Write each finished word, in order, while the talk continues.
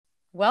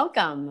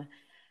Welcome.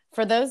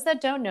 For those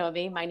that don't know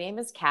me, my name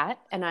is Kat,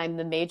 and I'm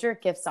the Major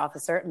Gifts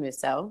Officer at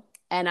Muso,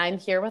 and I'm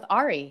here with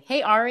Ari.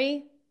 Hey,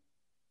 Ari.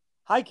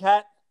 Hi,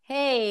 Kat.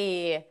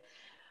 Hey.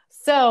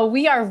 So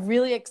we are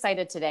really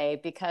excited today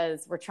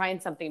because we're trying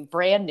something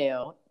brand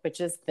new,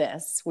 which is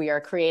this. We are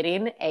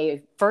creating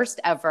a first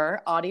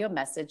ever audio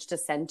message to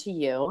send to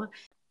you.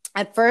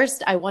 At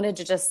first, I wanted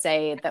to just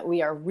say that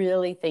we are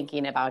really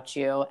thinking about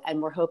you,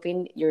 and we're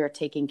hoping you're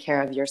taking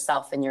care of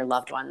yourself and your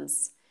loved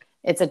ones.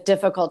 It's a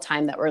difficult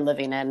time that we're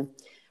living in.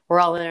 We're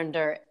all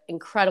under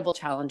incredible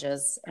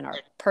challenges in our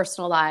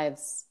personal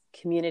lives,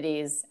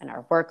 communities, and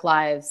our work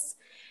lives.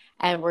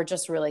 And we're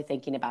just really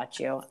thinking about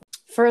you.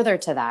 Further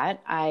to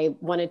that, I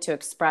wanted to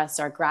express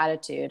our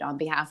gratitude on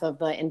behalf of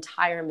the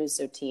entire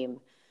Muso team.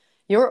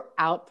 Your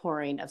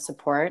outpouring of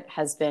support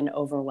has been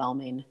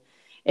overwhelming.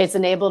 It's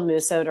enabled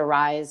Muso to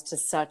rise to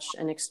such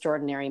an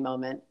extraordinary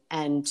moment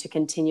and to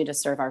continue to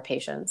serve our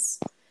patients.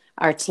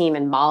 Our team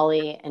in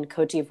Mali and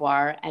Cote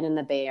d'Ivoire and in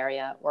the Bay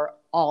Area, we're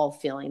all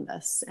feeling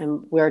this.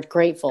 And we're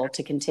grateful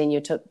to continue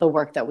to the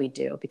work that we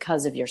do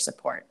because of your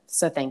support.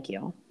 So thank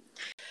you.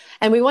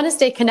 And we want to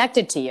stay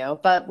connected to you,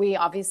 but we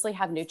obviously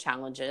have new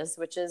challenges,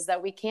 which is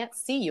that we can't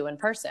see you in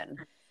person.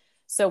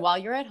 So while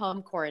you're at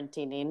home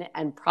quarantining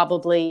and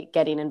probably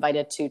getting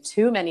invited to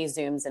too many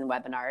Zooms and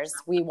webinars,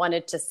 we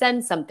wanted to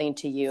send something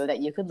to you that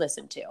you could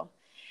listen to.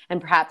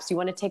 And perhaps you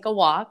want to take a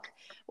walk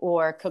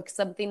or cook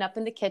something up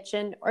in the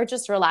kitchen or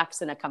just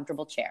relax in a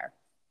comfortable chair.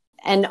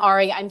 And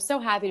Ari, I'm so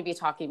happy to be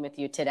talking with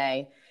you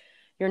today.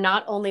 You're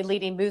not only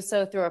leading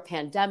Muso through a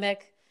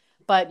pandemic,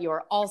 but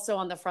you're also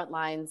on the front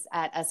lines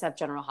at SF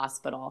General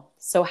Hospital.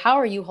 So how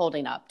are you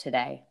holding up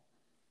today?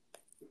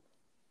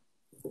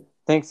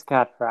 Thanks,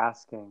 Kat, for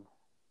asking.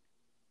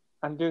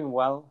 I'm doing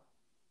well.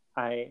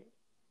 I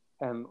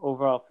am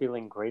overall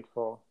feeling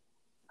grateful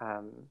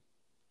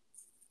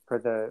for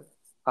the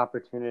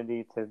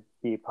opportunity to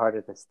be part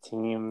of this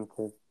team,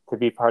 to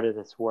be part of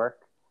this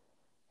work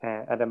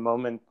at a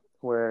moment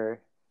where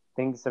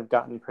things have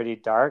gotten pretty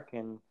dark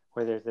and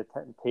where there's a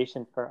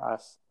temptation for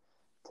us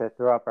to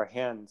throw up our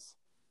hands.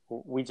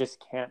 We just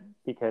can't,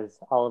 because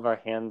all of our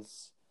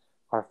hands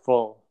are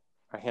full.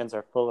 Our hands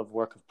are full of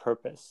work of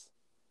purpose.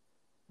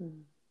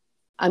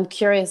 I'm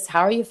curious,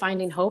 how are you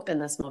finding hope in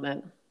this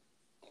moment?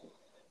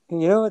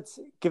 You know what's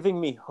giving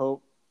me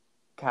hope,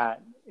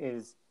 Kat,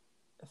 is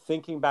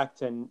thinking back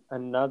to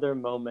another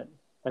moment,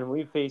 and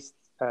we faced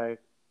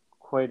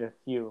quite a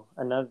few.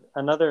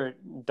 Another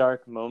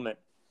dark moment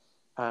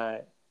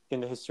in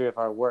the history of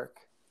our work,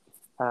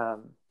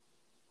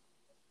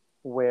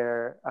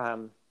 where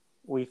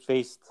we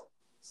faced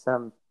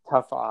some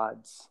tough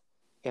odds,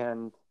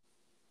 and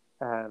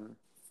a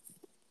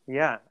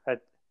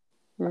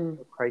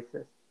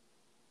crisis.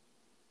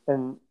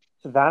 And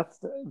that's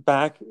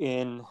back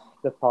in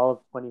the fall of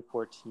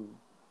 2014.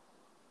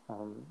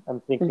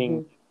 I'm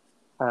thinking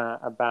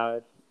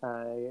about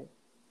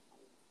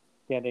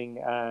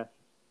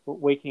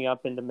waking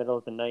up in the middle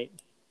of the night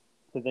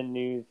to the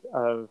news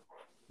of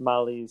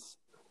Mali's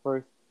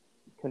first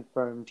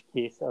confirmed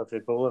case of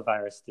Ebola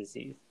virus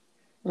disease.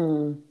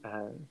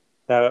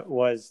 That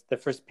was the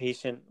first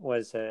patient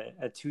was a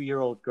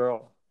 2-year-old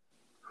girl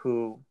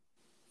who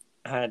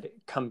had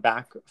come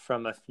back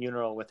from a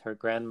funeral with her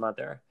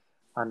grandmother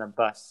on a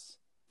bus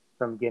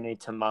from Guinea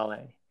to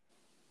Mali.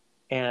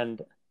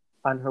 And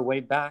on her way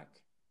back,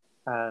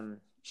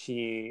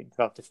 she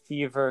developed a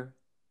fever,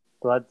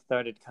 blood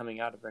started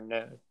coming out of her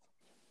nose.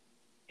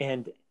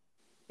 And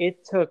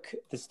it took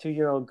this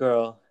 2-year-old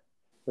girl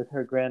with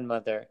her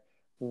grandmother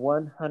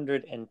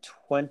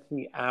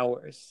 120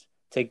 hours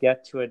to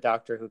get to a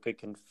doctor who could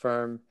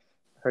confirm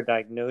her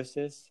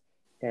diagnosis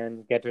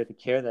and get her the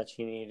care that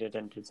she needed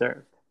and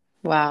deserved.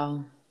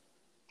 Wow.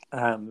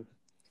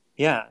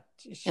 Yeah.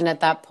 And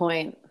at that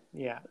point...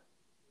 Yeah.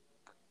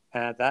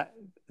 At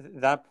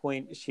that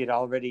point, she had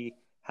already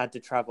had to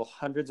travel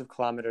hundreds of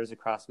kilometers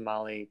across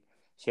Mali.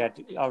 She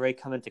had already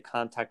come into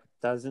contact with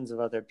dozens of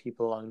other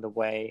people along the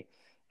way.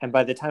 And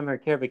by the time her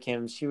care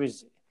began, she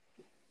was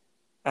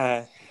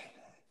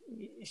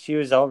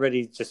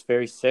already just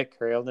very sick.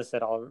 Her illness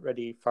had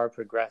already far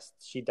progressed.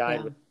 She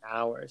died within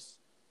hours.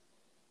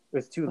 It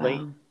was too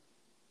late.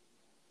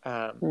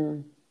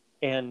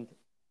 And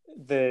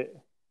the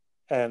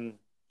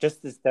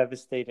just as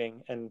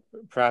devastating and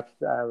perhaps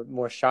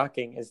more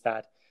shocking is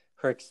that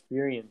her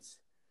experience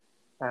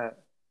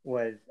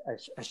was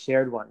a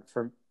shared one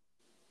for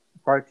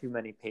far too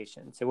many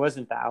patients. It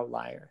wasn't the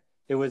outlier.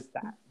 It was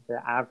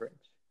the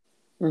average.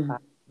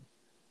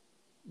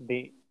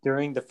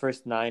 During the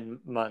first 9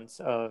 months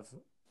of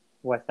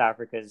West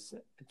Africa's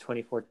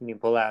 2014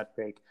 Ebola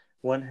outbreak,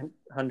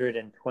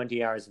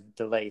 120 hours of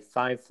delay,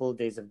 5 full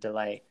days of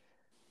delay,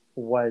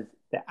 was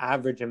the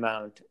average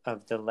amount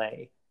of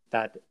delay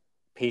that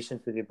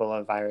patients with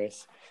Ebola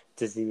virus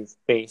disease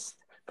faced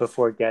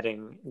before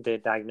getting the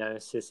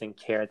diagnosis and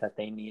care that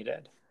they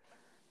needed.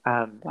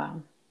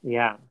 Wow.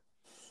 Yeah.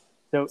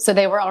 So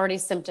they were already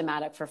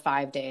symptomatic for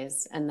 5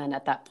 days. And then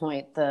at that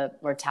point, the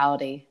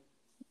mortality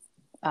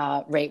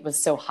rate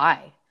was so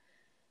high.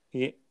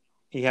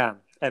 Yeah.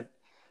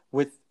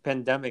 with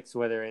pandemics,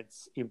 whether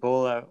it's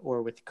Ebola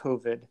or with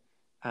COVID,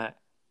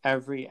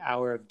 every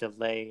hour of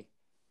delay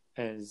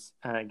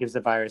gives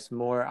the virus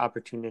more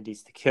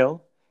opportunities to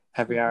kill.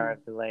 Every hour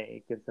of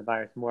delay gives the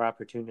virus more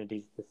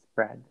opportunities to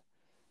spread.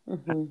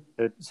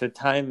 So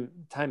time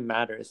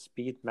matters,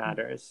 speed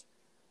matters.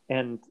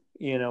 And,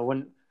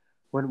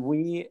 when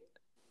we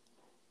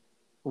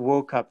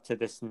woke up to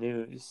this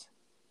news,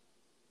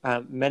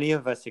 many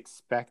of us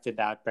expected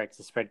the outbreak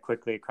to spread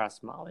quickly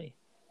across Mali.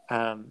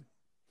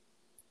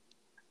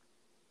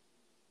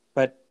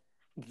 But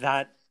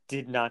that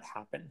did not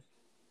happen.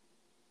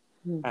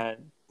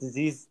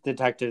 Disease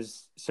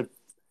detectives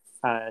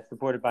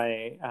supported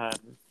by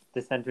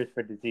the Centers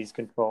for Disease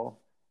Control,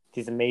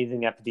 these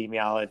amazing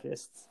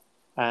epidemiologists,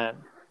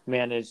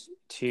 managed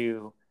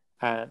to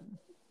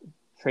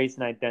trace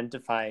and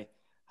identify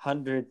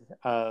hundreds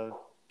of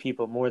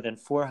people. More than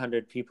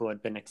 400 people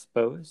had been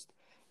exposed.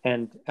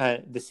 And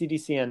the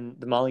CDC and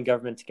the Mali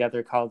government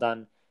together called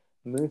on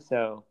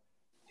MUSO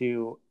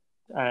to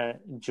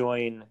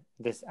join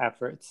this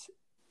effort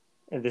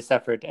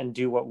and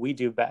do what we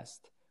do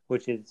best,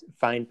 which is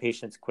find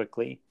patients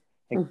quickly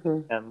and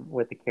keep them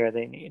with the care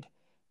they need.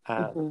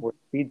 We're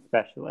speed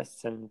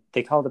specialists, and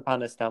they called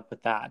upon us to help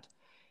with that.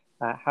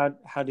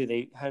 How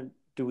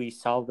do we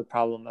solve the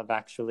problem of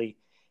actually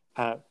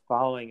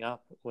following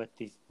up with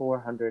these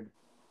 400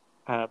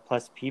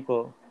 plus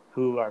people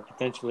who are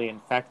potentially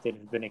infected,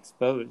 who've been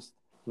exposed,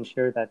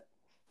 ensure that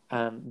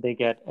they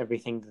get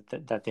everything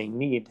that they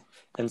need?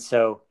 And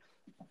so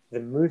the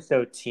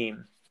MUSO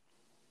team,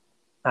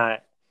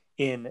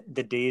 in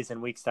the days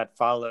and weeks that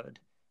followed,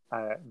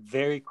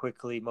 very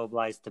quickly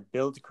mobilized to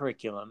build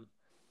curriculum,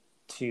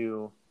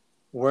 to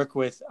work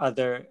with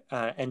other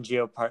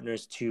NGO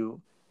partners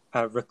to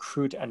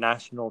recruit a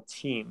national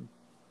team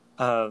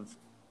of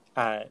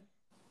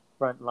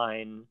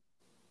frontline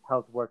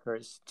health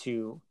workers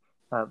to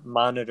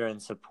monitor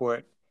and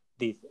support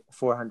these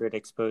 400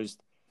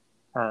 exposed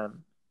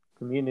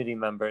community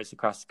members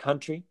across the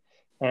country,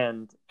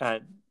 and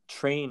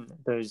train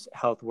those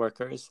health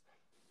workers,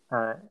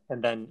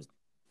 and then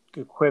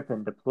equip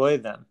and deploy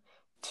them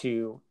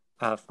to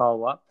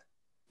follow up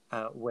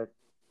with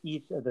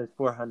each of those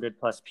 400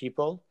 plus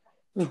people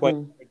twice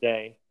a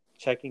day,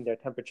 checking their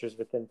temperatures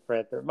with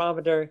infrared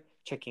thermometer,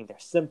 checking their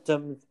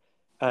symptoms.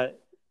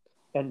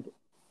 And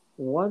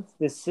once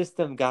this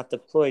system got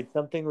deployed,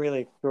 something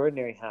really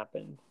extraordinary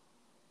happened.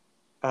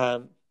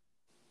 By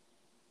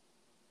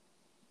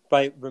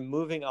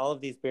removing all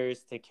of these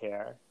barriers to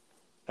care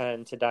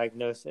and to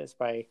diagnosis,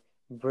 by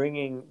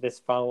bringing this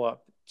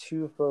follow-up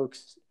to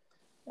folks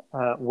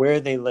where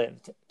they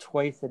lived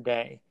twice a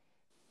day,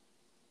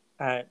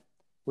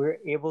 we're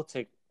able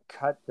to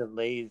cut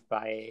delays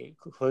by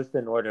close to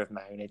an order of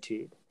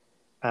magnitude.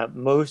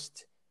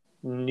 Most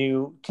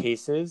new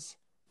cases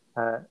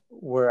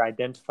were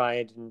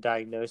identified and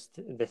diagnosed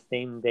the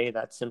same day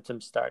that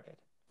symptoms started.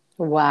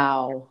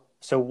 Wow.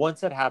 So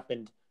once that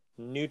happened,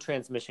 new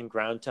transmission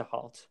ground to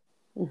halt.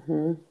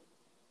 Wow.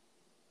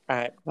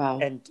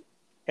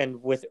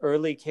 And with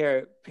early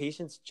care,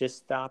 patients just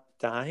stopped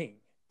dying.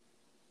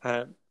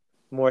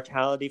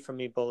 Mortality from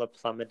Ebola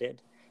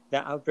plummeted.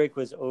 The outbreak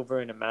was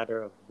over in a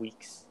matter of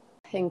weeks.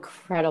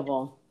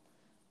 Incredible.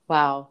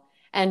 Wow.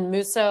 And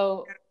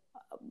MUSO,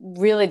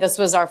 really, this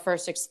was our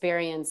first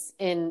experience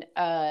in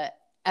an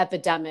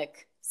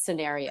epidemic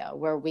scenario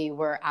where we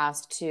were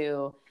asked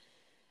to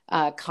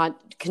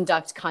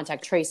conduct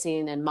contact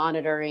tracing and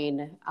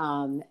monitoring,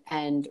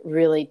 and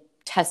really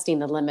testing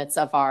the limits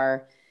of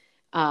our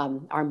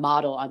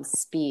model on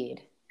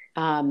speed.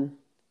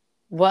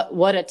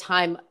 What a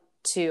time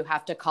to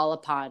have to call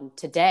upon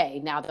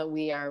today, now that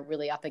we are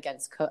really up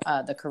against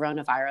the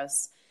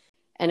coronavirus.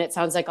 And it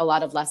sounds like a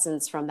lot of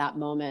lessons from that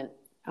moment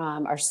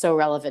are so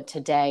relevant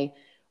today.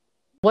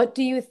 What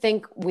do you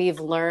think we've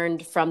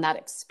learned from that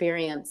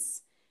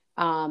experience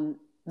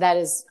that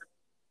is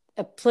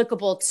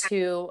applicable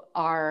to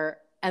our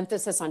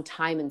emphasis on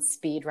time and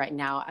speed right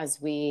now as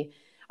we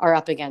are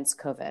up against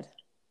COVID?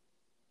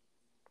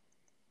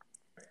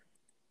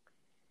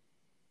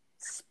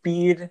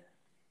 Speed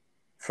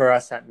for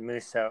us at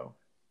MUSO,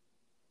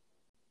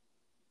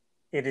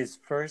 it is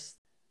first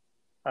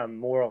a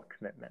moral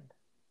commitment.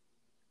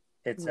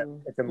 It's a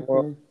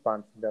moral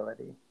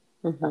responsibility.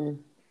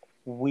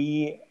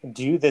 We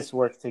do this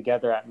work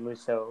together at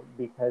MUSO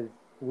because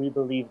we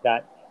believe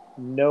that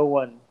no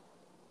one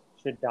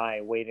should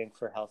die waiting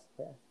for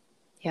healthcare.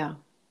 Yeah.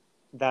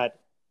 That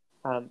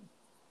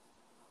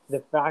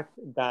the fact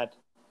that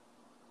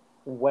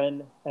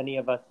when any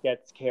of us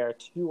gets care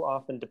too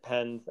often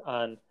depends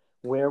on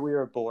where we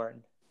were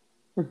born,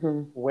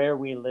 where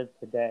we live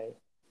today,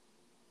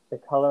 the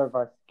color of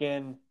our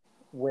skin,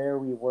 where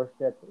we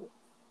worship,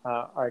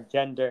 our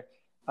gender.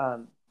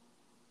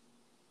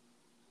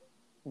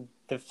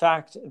 The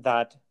fact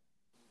that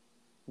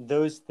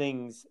those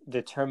things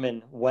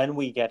determine when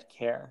we get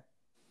care,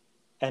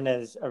 and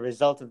as a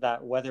result of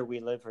that, whether we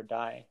live or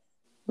die,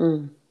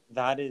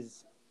 that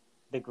is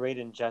the great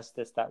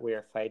injustice that we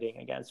are fighting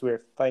against. We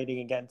are fighting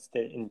against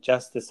the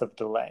injustice of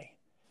delay.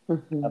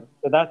 So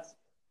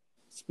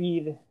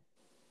speed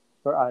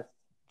for us,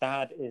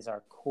 that is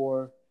our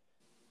core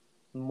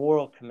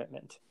moral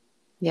commitment.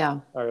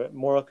 Yeah. Our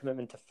moral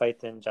commitment to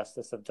fight the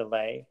injustice of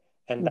delay.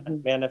 And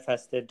that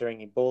manifested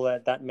during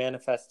Ebola. That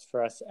manifests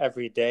for us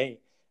every day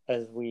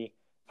as we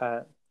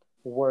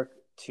work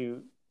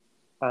to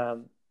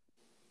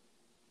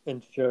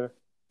ensure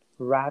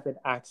rapid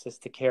access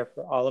to care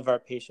for all of our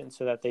patients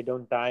so that they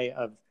don't die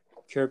of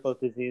curable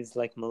disease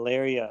like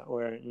malaria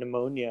or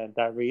pneumonia,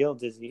 diarrheal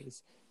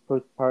disease,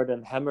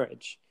 postpartum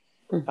hemorrhage.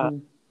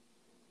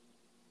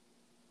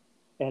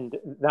 And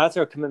that's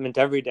our commitment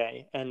every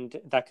day. And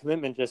that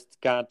commitment just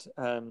got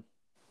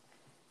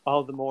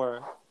all the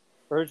more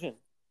urgent.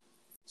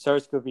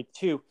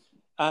 SARS-CoV-2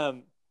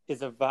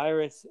 is a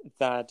virus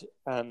that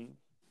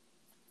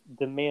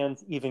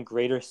demands even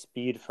greater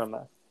speed from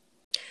us.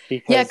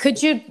 Because,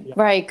 could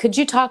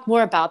you talk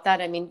more about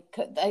that? I mean,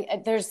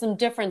 there's some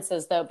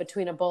differences though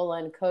between Ebola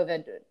and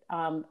COVID.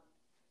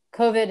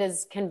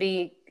 COVID can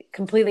be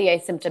completely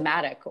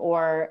asymptomatic,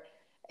 or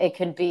it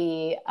could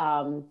be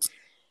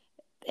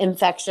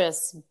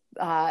infectious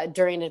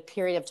during a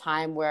period of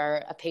time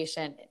where a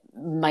patient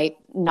might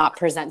not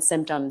present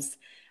symptoms.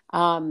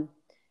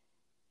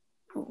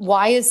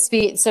 Why is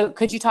speed? So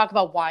could you talk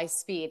about why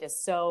speed is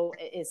so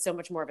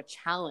much more of a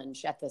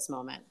challenge at this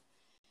moment?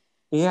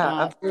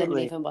 Yeah, absolutely. Than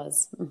it even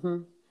was.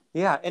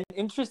 Yeah, and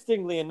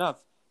interestingly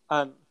enough,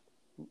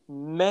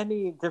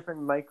 many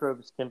different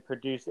microbes can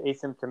produce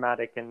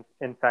asymptomatic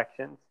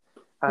infections.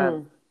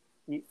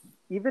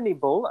 Even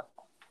Ebola,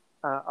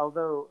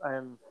 although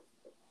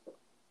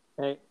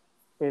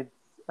it's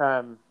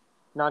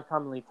not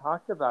commonly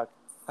talked about.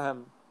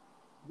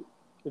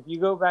 If you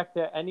go back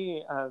to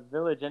any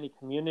village, any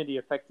community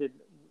affected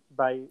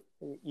by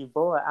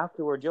Ebola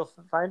afterward, you'll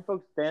find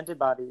folks with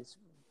antibodies,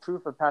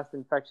 proof of past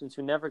infections,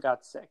 who never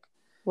got sick.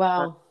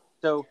 Wow.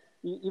 So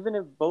even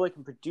Ebola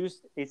can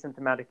produce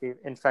asymptomatic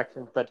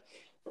infections, but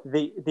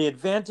the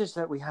advantage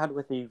that we had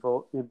with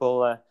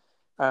Ebola,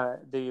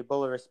 the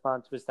Ebola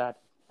response, was that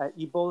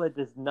Ebola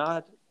does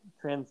not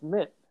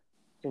transmit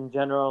in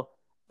general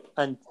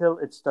until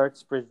it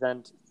starts to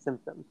present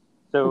symptoms.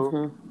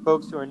 So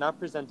folks who are not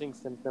presenting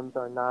symptoms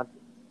are not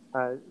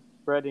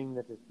spreading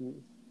the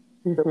disease.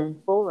 So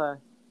Ebola,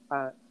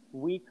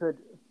 we could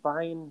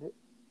find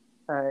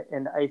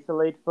and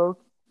isolate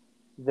folks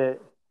the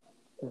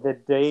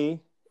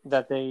day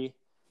that they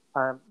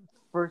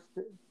first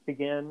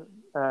began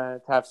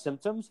to have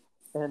symptoms,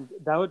 and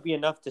that would be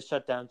enough to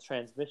shut down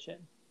transmission.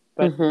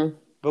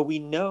 But we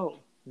know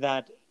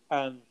that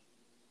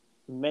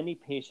many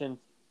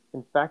patients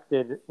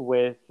infected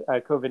with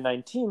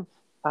COVID-19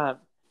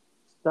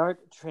 start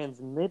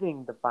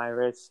transmitting the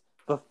virus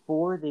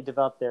before they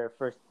develop their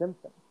first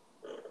symptoms.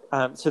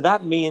 So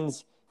that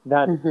means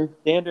that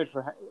standard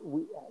for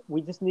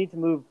we just need to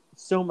move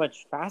so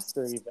much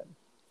faster even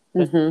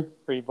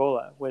for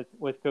Ebola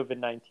with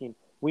COVID-19.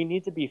 We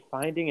need to be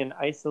finding and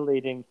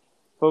isolating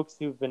folks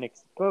who've been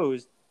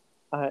exposed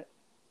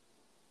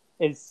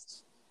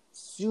as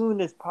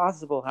soon as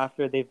possible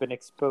after they've been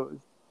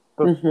exposed,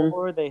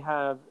 before they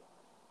have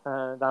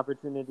the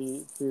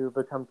opportunity to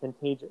become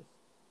contagious.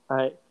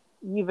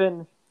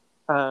 Even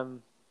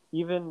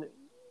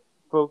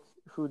folks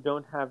who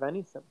don't have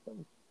any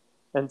symptoms.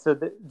 And so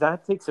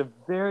that takes a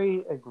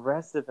very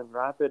aggressive and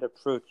rapid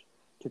approach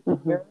to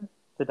care,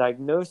 to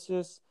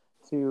diagnosis,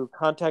 to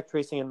contact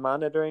tracing and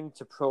monitoring,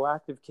 to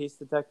proactive case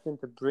detection,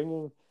 to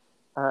bringing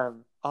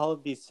all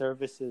of these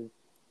services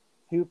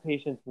to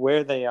patients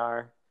where they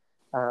are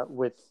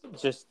with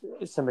just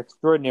some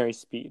extraordinary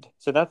speed.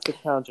 So that's the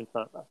challenge in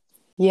front of us.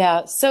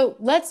 Yeah. So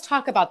let's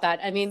talk about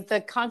that. I mean,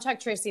 the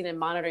contact tracing and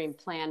monitoring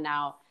plan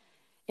now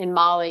in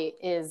Mali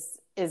is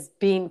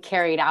being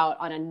carried out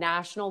on a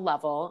national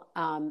level.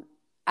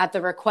 At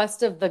the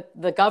request of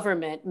the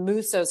government,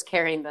 MUSO's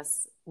carrying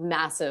this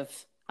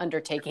massive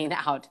undertaking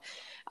out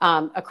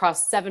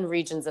across 7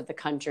 regions of the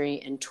country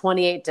in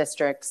 28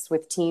 districts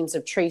with teams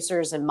of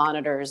tracers and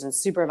monitors and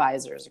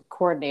supervisors and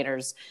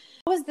coordinators.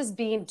 How is this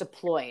being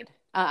deployed?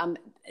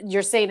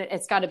 You're saying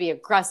it's got to be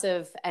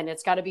aggressive and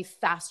it's got to be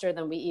faster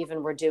than we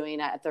even were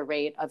doing at the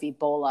rate of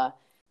Ebola.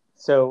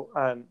 So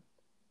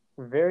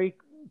very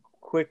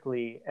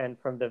quickly, and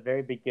from the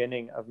very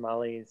beginning of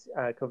Mali's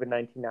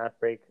COVID-19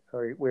 outbreak,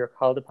 we were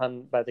called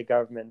upon by the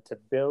government to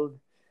build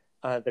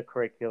the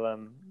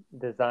curriculum,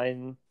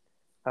 design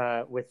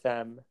with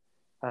them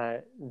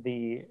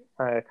the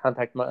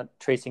contact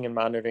tracing and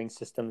monitoring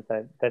systems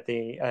that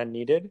they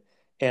needed,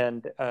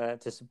 and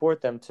to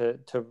support them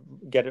to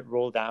get it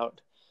rolled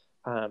out.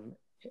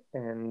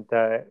 And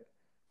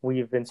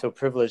we've been so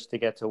privileged to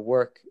get to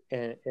work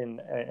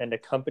and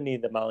accompany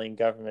the Malian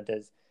government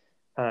as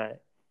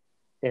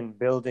in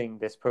building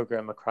this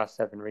program across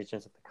 7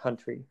 regions of the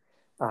country.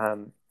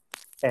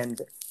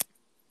 And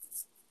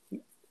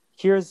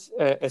here's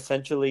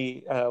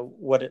essentially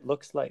what it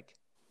looks like.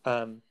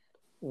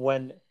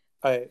 When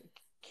a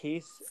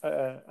case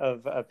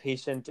of a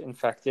patient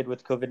infected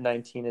with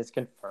COVID-19 is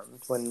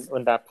confirmed,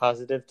 when that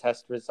positive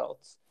test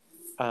results,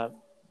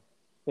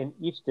 in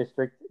each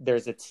district,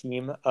 there's a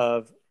team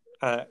of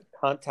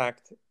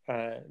contact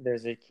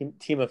there's a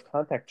team of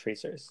contact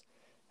tracers,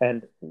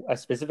 and a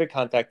specific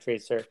contact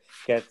tracer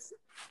gets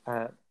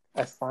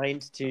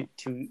assigned to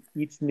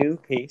each new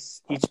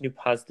case, each new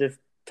positive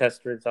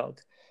test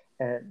result,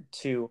 and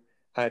to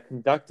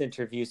conduct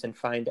interviews and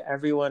find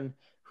everyone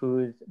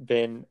who's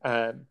been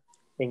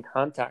in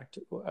contact,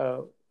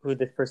 who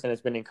this person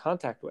has been in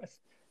contact with.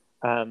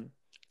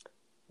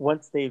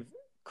 Once they've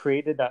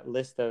created that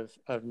list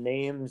of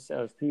names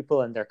of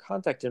people and their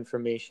contact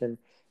information,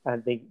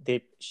 and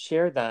they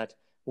share that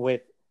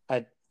with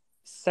a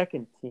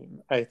second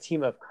team, a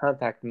team of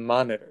contact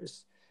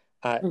monitors.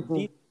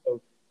 These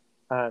folks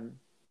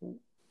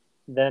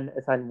then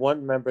assign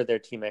one member of their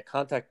team, a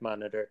contact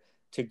monitor,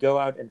 to go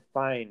out and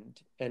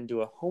find and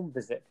do a home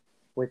visit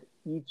with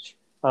each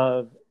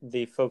of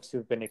the folks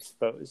who've been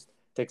exposed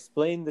to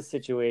explain the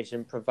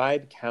situation,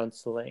 provide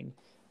counseling,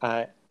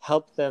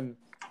 help them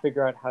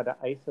figure out how to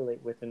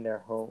isolate within their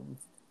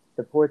homes,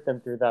 support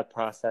them through that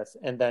process,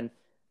 and then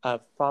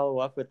follow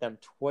up with them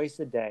twice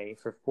a day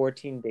for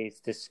 14 days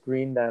to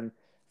screen them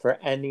for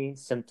any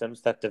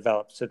symptoms that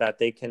develop so that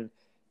they can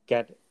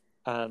get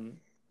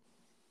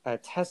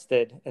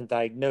tested and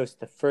diagnosed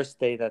the first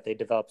day that they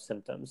develop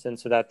symptoms, and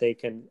so that they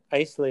can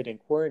isolate and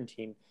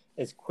quarantine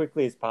as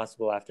quickly as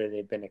possible after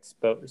they've been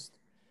exposed.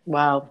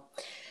 Wow.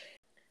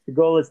 The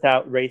goal is to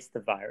outrace the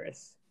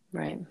virus.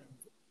 Right.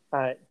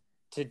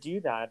 To do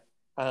that,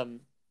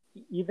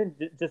 even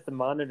just the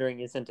monitoring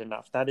isn't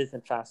enough. That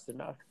isn't fast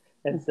enough.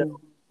 And so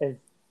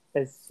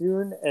as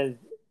soon as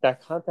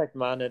that contact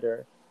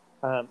monitor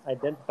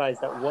identifies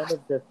that one of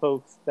the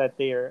folks that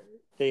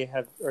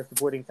are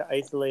supporting to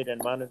isolate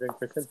and monitoring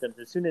for symptoms,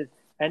 as soon as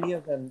any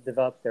of them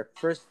develops their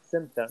first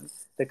symptom,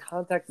 the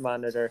contact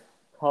monitor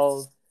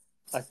calls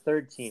a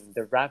third team,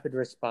 the rapid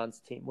response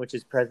team, which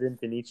is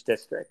present in each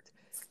district.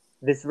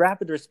 This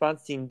rapid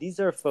response team, these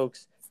are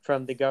folks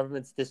from the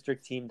government's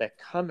district team that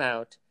come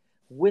out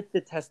with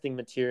the testing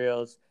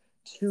materials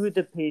to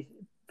the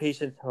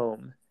patient's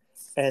home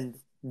and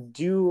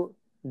do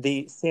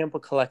the sample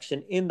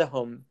collection in the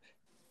home.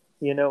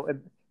 You know,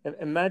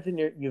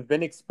 imagine you've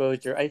been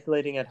exposed, you're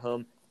isolating at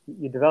home,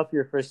 you develop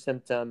your first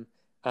symptom,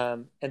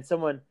 and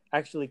someone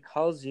actually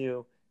calls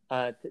you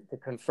to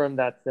confirm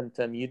that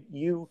symptom.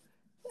 You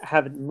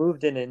haven't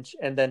moved an inch,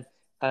 and then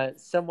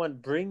someone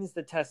brings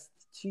the test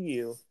to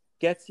you,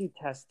 gets you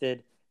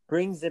tested,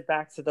 brings it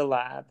back to the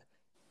lab,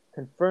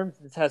 confirms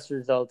the test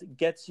result,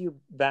 gets you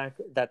back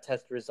that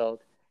test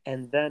result,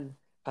 and then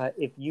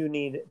if you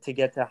need to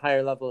get to a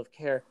higher level of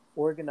care,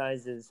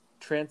 organizes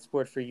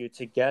transport for you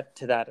to get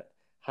to that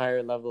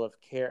higher level of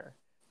care.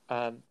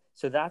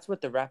 So that's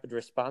what the rapid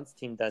response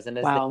team does. And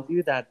as they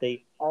do that,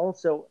 they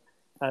also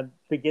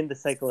begin the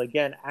cycle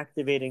again,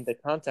 activating the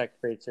contact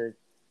tracers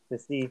to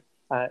see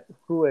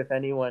who, if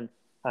anyone,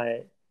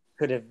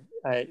 could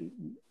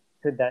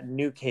that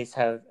new case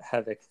have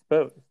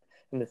exposed.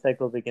 And the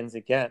cycle begins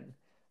again.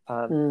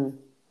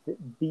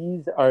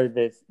 These are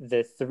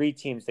the three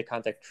teams, the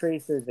contact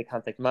tracers, the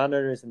contact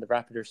monitors, and the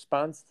rapid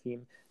response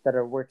team that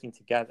are working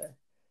together.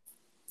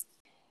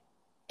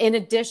 In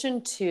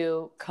addition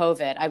to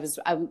COVID,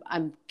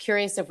 I'm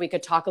curious if we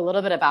could talk a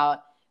little bit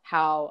about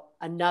how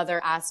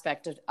another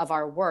aspect of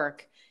our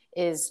work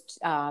is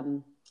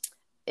to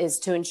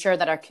ensure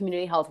that our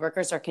community health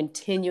workers are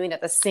continuing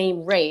at the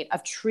same rate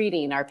of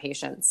treating our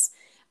patients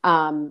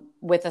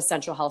with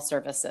essential health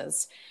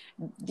services.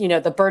 You know,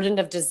 the burden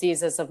of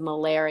diseases of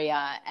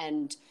malaria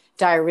and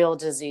diarrheal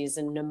disease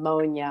and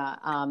pneumonia,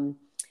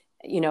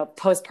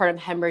 postpartum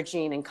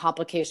hemorrhaging and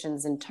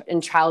complications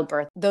in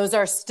childbirth. Those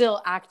are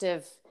still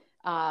active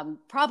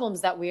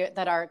problems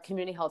that our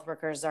community health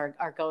workers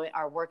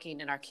are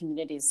working in our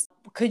communities.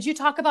 Could you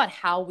talk about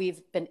how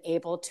we've been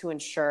able to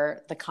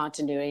ensure the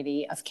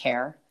continuity of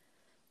care?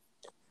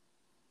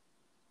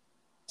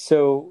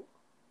 So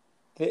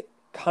the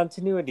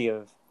continuity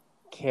of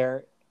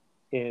care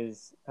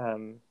is,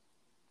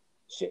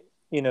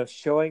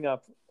 showing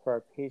up for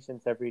our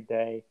patients every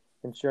day,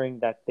 ensuring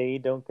that they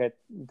don't get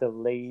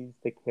delays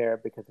to care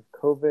because of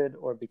COVID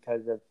or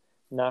because of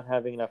not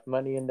having enough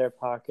money in their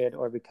pocket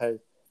or because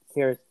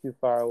care is too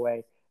far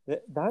away.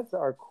 That's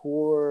our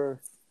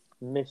core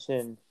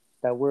mission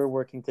that we're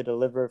working to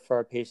deliver for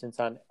our patients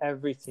on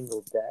every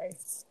single day.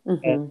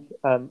 And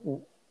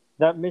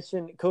that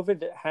mission,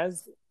 COVID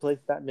has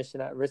placed that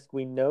mission at risk.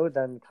 We know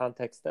that in the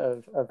context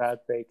of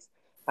outbreaks,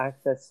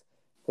 access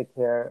to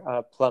care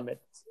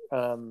plummets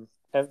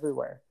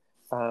everywhere.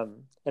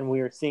 And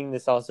we are seeing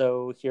this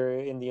also here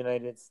in the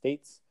United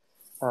States,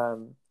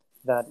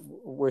 that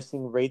we're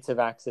seeing rates of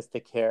access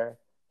to care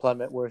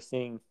plummet. We're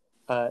seeing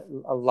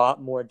a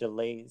lot more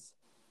delays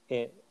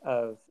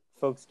of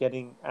folks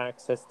getting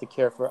access to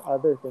care for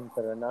other things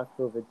that are not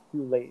COVID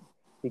too late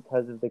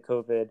because of the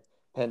COVID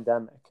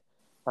pandemic.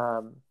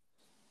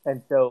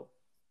 And so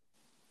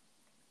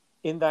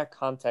in that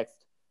context,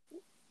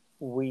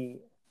 we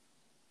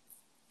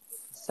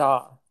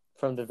saw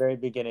from the very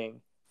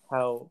beginning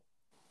how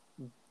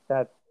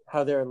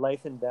there are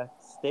life and death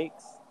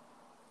stakes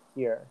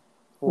here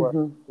for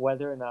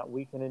whether or not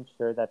we can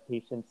ensure that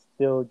patients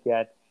still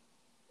get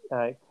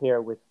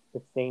care with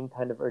the same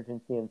kind of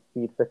urgency and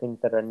speed for things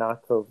that are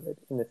not COVID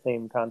in the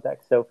same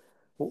context. So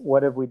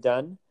what have we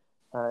done?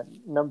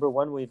 Number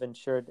one, we've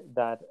ensured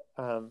that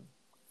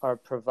our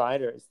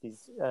providers,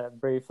 these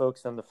brave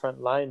folks on the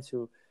front lines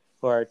who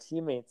are our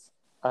teammates,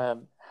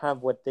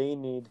 have what they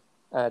need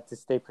to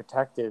stay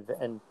protective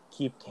and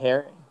keep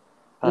caring.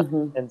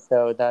 And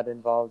so that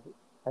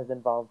has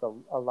involved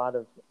a lot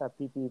of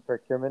PPE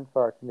procurement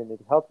for our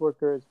community health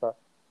workers, for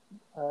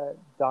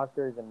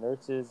doctors and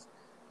nurses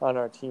on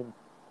our team,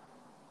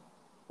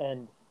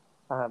 and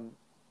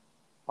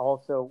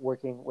also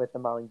working with the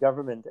Mali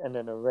government and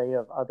an array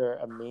of other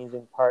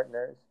amazing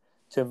partners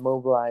to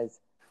mobilize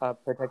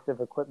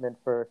protective equipment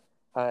for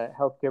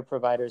healthcare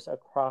providers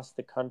across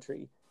the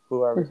country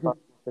who are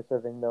responsible for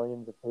serving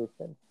millions of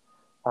patients.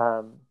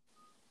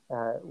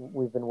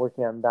 We've been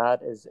working on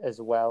that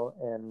as well,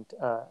 and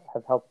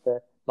have helped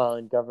the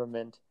Malian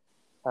government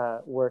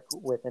work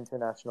with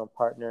international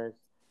partners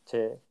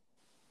to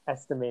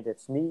estimate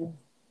its needs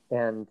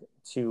and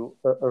to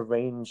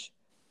arrange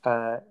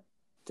to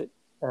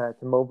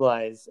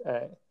mobilize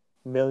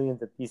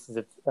millions of pieces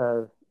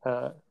of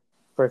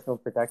personal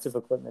protective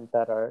equipment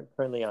that are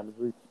currently en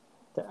route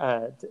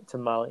to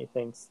Mali,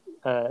 thanks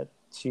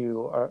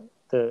to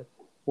the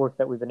work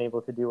that we've been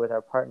able to do with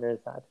our partners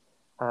at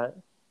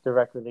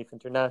Direct Relief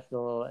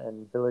International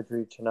and Village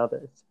Reach and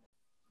others.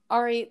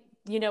 Ari,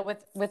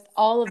 with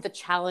all of the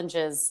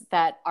challenges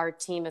that our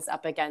team is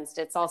up against,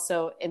 it's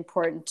also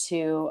important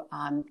to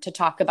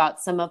talk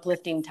about some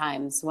uplifting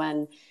times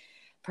when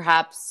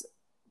perhaps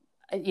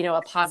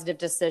a positive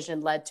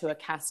decision led to a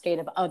cascade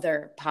of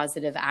other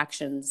positive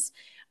actions,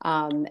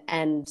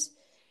 and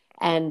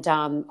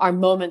are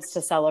moments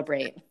to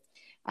celebrate.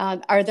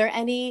 Are there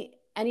any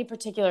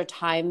particular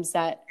times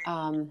that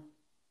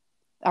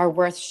are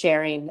worth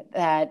sharing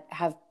that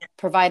have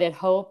provided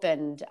hope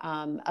and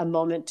a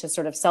moment to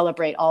sort of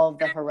celebrate all of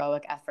the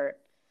heroic effort?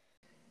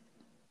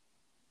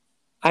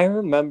 I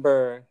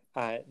remember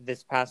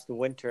this past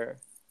winter,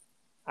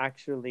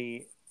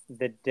 actually,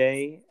 the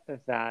day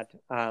that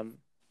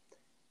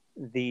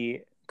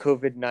the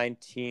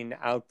COVID-19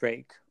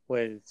 outbreak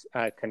was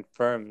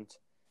confirmed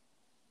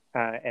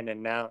and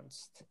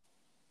announced.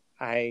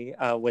 I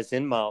was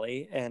in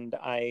Mali, and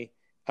I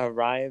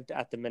arrived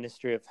at the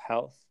Ministry of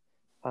Health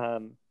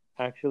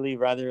actually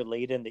rather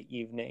late in the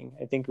evening.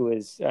 I think it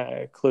was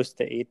close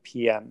to 8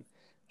 p.m.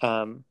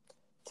 And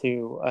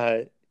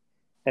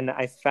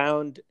I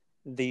found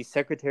the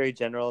Secretary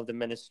General of the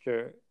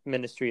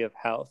Ministry of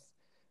Health,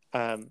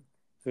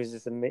 who's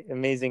this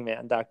amazing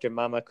man, Dr.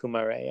 Mama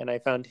Kumare, and I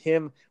found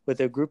him with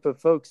a group of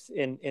folks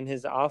in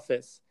his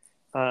office,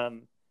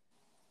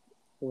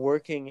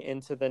 working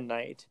into the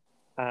night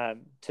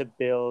to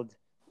build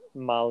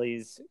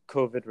Mali's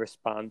COVID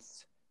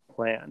response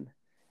plan.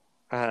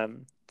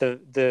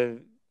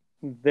 The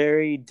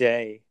very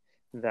day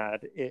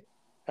that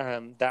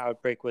the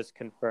outbreak was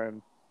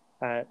confirmed,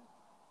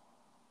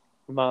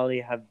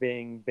 Mali,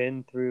 having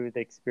been through the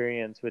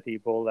experience with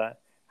Ebola,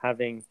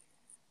 having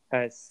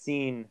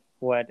seen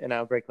what an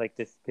outbreak like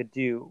this could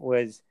do,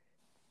 was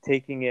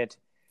taking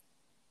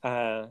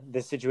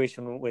the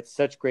situation with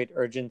such great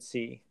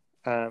urgency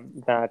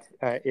that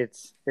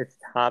its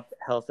top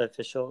health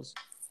officials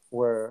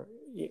were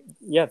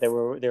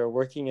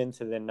working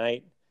into the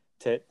night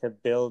to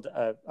build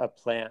a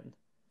plan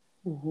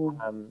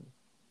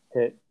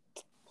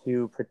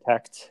to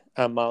protect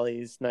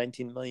Mali's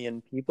 19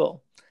 million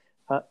people,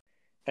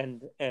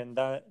 and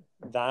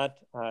that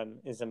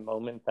is a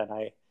moment that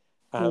I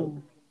look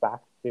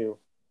back to,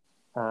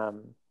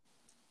 and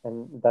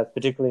that's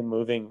particularly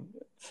moving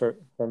for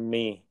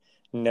me,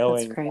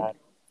 knowing that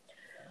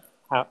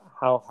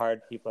how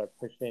hard people are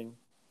pushing,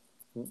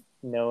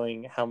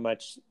 knowing how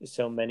much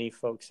so many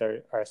folks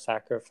are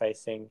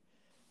sacrificing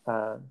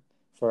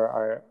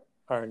for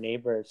our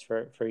neighbors,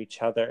 for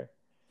each other.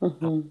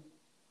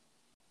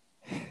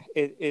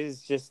 It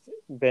has just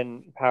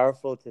been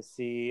powerful to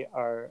see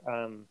our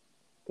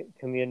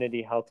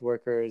community health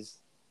workers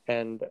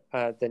and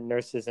the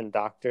nurses and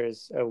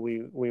doctors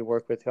we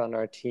work with on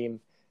our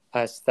team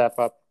step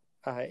up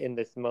in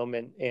this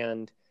moment,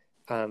 and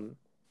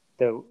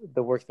the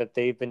work that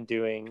they've been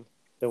doing,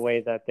 the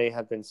way that they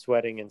have been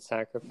sweating and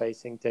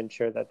sacrificing to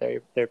ensure that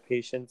their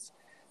patients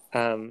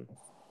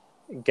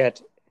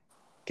get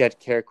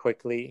care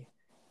quickly,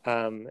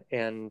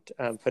 and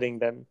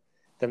putting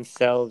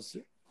themselves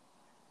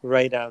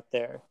right out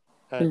there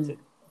to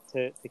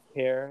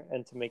care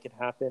and to make it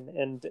happen.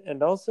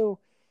 And also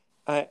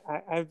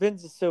I've been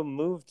just so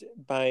moved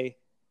by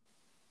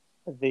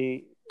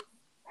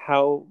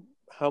how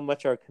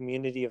much our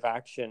community of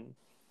action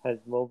has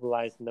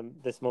mobilized in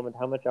this moment,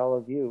 how much all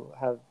of you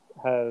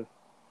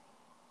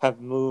have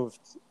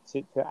moved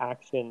to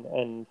action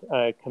and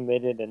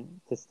committed and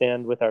to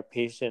stand with our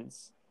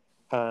patients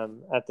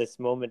at this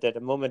moment, at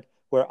a moment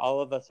where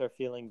all of us are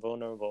feeling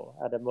vulnerable,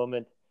 at a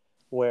moment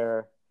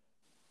where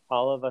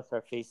all of us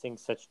are facing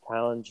such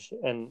challenge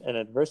and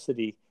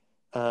adversity.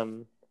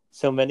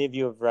 So many of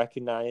you have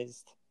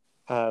recognized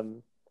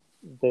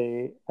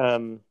the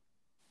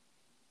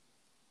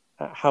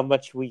how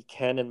much we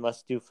can and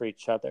must do for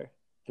each other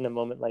in a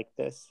moment like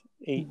this,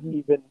 Mm-hmm.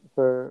 even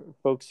for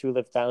folks who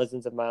live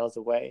thousands of miles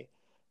away,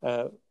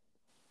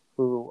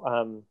 who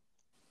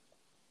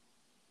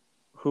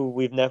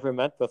we've never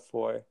met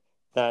before,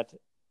 that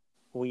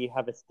we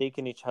have a stake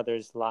in each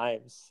other's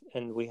lives,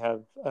 and we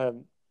have a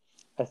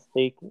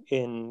stake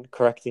in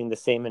correcting the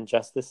same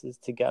injustices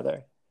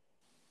together.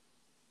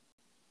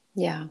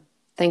 Yeah.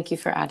 Thank you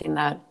for adding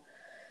that.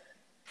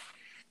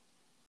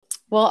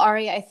 Well,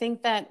 Ari, I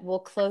think that we'll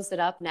close it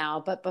up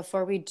now. But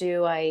before we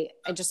do, I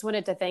just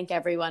wanted to thank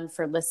everyone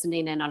for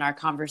listening in on our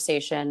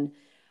conversation.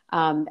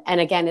 And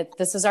again,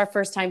 this is our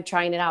first time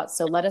trying it out.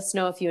 So let us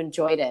know if you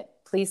enjoyed it.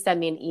 Please send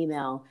me an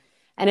email.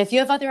 And if you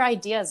have other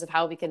ideas of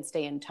how we can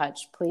stay in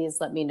touch,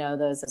 please let me know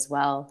those as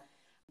well.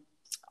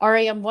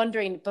 Ari, I'm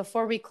wondering,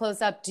 before we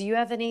close up, do you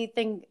have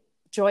anything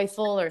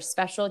joyful or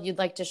special you'd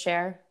like to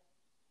share?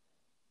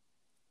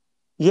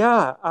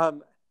 Yeah,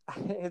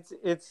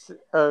 it's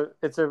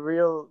a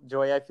real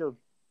joy. I feel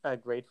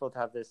grateful to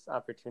have this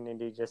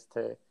opportunity, just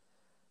to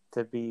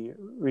be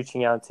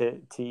reaching out to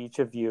each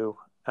of you,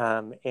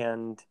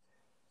 and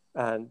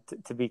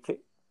to be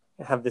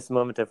have this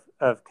moment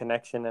of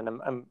connection. And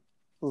I'm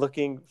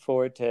looking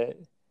forward to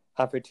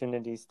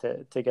opportunities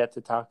to get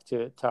to talk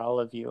to all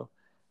of you.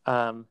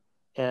 And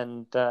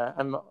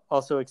I'm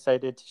also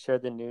excited to share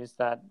the news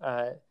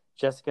that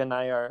Jessica and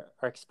I are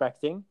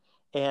expecting,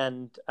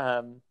 and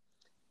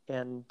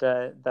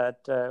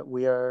that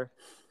we are,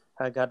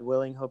 God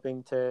willing,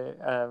 hoping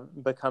to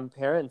become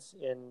parents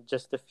in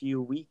just a few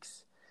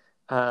weeks,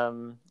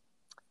 later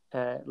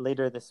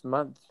this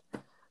month,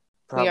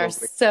 We are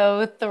probably.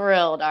 so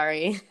thrilled,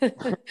 Ari.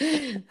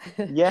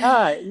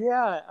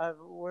 Yeah.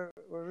 We're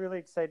really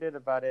excited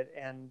about it,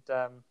 and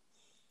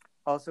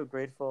also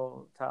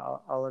grateful to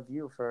all of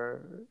you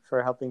for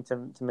helping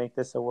to make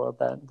this a world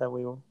that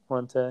we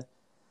want to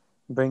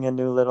bring a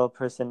new little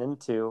person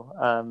into.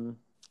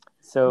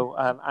 So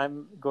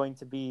I'm going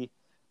to be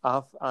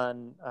off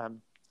on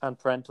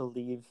parental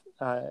leave,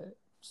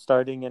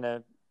 starting in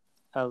a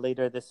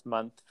later this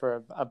month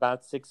for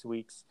about 6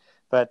 weeks.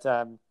 But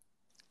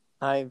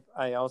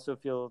I also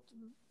feel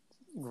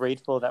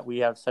grateful that we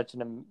have such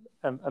an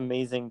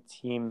amazing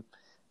team,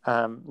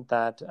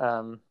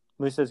 that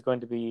Musa is going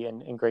to be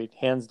in great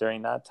hands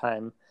during that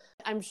time.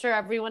 I'm sure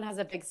everyone has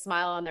a big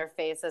smile on their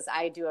face, as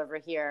I do over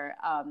here,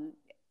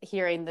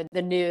 hearing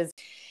the news.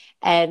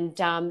 And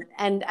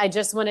I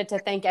just wanted to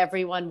thank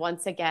everyone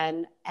once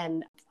again.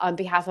 And on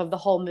behalf of the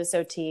whole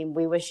Muso team,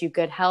 we wish you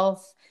good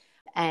health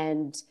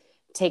and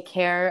take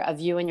care of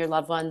you and your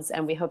loved ones.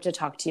 And we hope to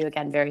talk to you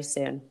again very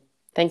soon.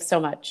 Thanks so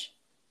much.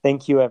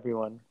 Thank you,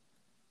 everyone.